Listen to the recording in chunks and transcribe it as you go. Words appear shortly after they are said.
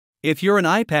If you're an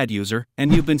iPad user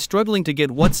and you've been struggling to get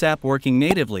WhatsApp working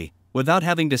natively, without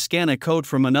having to scan a code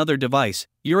from another device,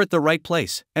 you're at the right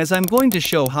place, as I'm going to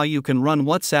show how you can run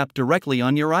WhatsApp directly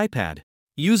on your iPad,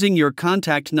 using your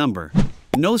contact number.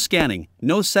 No scanning,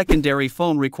 no secondary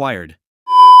phone required.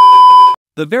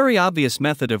 The very obvious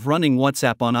method of running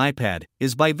WhatsApp on iPad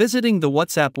is by visiting the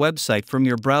WhatsApp website from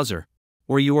your browser,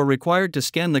 where you are required to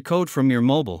scan the code from your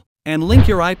mobile and link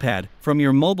your iPad from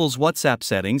your mobile's WhatsApp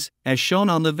settings, as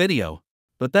shown on the video.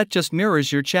 But that just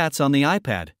mirrors your chats on the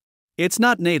iPad. It's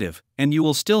not native, and you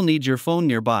will still need your phone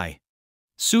nearby.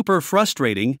 Super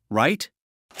frustrating, right?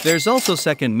 There's also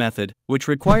second method, which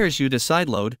requires you to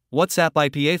sideload WhatsApp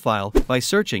IPA file by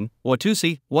searching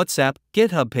watusi WhatsApp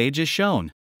GitHub page as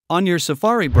shown. On your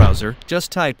Safari browser,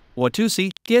 just type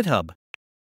watusi GitHub.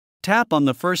 Tap on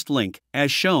the first link,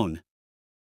 as shown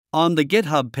on the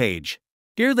GitHub page.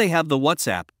 Here they have the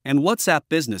WhatsApp and WhatsApp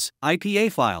Business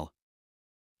IPA file.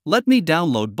 Let me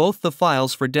download both the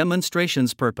files for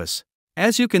demonstration's purpose.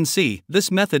 As you can see, this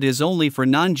method is only for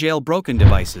non-jailbroken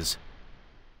devices.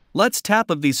 Let's tap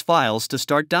of these files to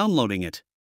start downloading it.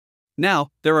 Now,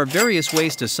 there are various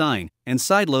ways to sign and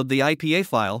sideload the IPA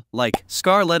file, like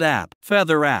Scarlet app,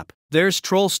 Feather app, there's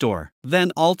Troll Store,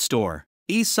 then Alt Store,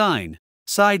 eSign,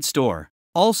 Side Store,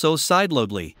 also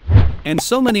Sideloadly, and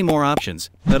so many more options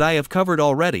that I have covered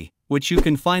already, which you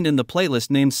can find in the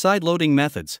playlist named Sideloading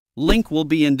Methods. Link will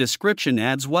be in description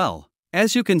as well.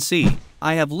 As you can see,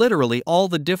 I have literally all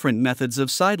the different methods of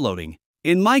sideloading.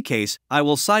 In my case, I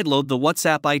will sideload the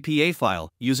WhatsApp IPA file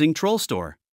using Troll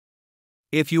Store.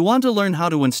 If you want to learn how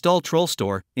to install Troll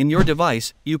Store in your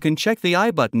device, you can check the I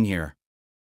button here.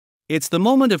 It's the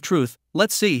moment of truth.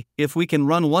 Let's see if we can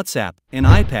run WhatsApp in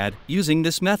iPad using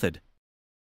this method.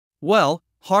 Well,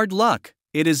 hard luck.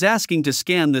 It is asking to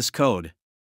scan this code.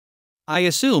 I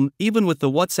assume, even with the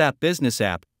WhatsApp Business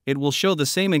app, it will show the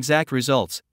same exact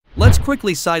results. Let's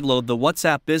quickly sideload the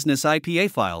WhatsApp Business IPA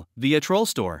file via Troll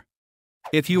Store.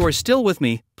 If you are still with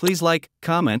me, please like,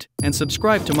 comment, and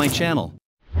subscribe to my channel.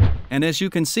 And as you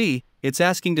can see, it's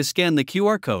asking to scan the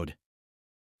QR code.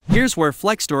 Here's where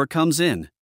Flexstore comes in,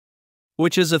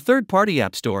 which is a third-party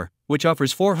app store, which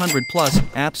offers 400 plus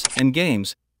apps and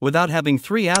games, without having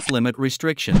 3 app limit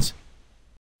restrictions.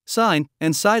 Sign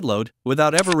and sideload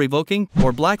without ever revoking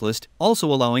or blacklist, also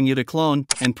allowing you to clone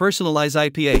and personalize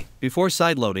IPA before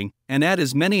sideloading and add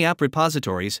as many app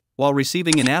repositories while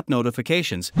receiving in-app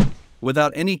notifications,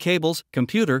 without any cables,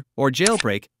 computer, or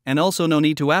jailbreak, and also no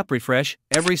need to app refresh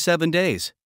every 7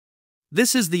 days.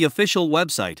 This is the official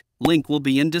website, link will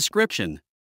be in description.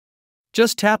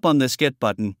 Just tap on this Get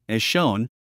button, as shown.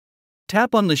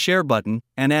 Tap on the Share button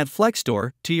and add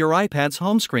Flexstore to your iPad's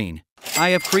home screen. I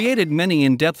have created many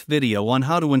in-depth video on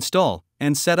how to install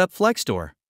and set up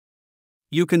Flexstore.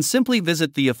 You can simply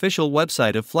visit the official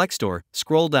website of Flexstore,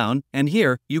 scroll down, and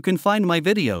here you can find my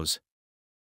videos.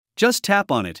 Just tap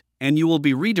on it, and you will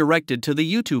be redirected to the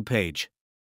YouTube page.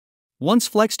 Once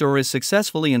Flexstore is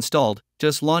successfully installed,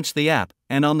 just launch the app,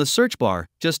 and on the search bar,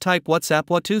 just type WhatsApp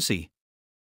Watusi.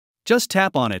 Just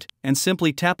tap on it, and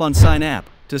simply tap on Sign App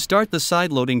to start the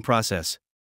sideloading process.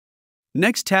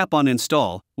 Next, tap on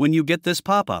Install when you get this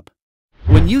pop-up.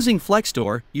 When using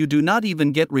Flexstore, you do not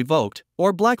even get revoked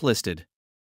or blacklisted.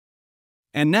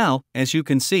 And now, as you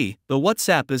can see, the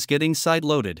WhatsApp is getting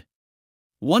sideloaded.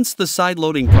 Once the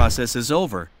sideloading process is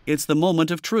over, it's the moment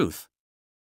of truth.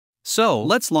 So,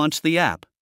 let's launch the app.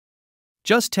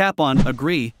 Just tap on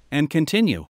Agree and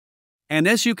Continue. And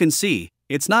as you can see,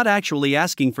 it's not actually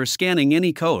asking for scanning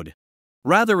any code.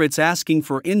 Rather, it's asking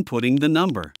for inputting the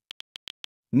number.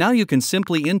 Now you can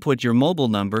simply input your mobile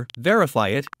number, verify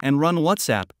it, and run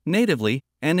WhatsApp natively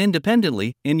and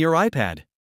independently in your iPad.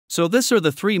 So these are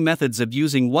the 3 methods of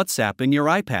using WhatsApp in your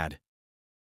iPad.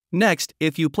 Next,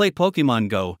 if you play Pokemon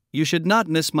Go, you should not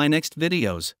miss my next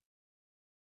videos.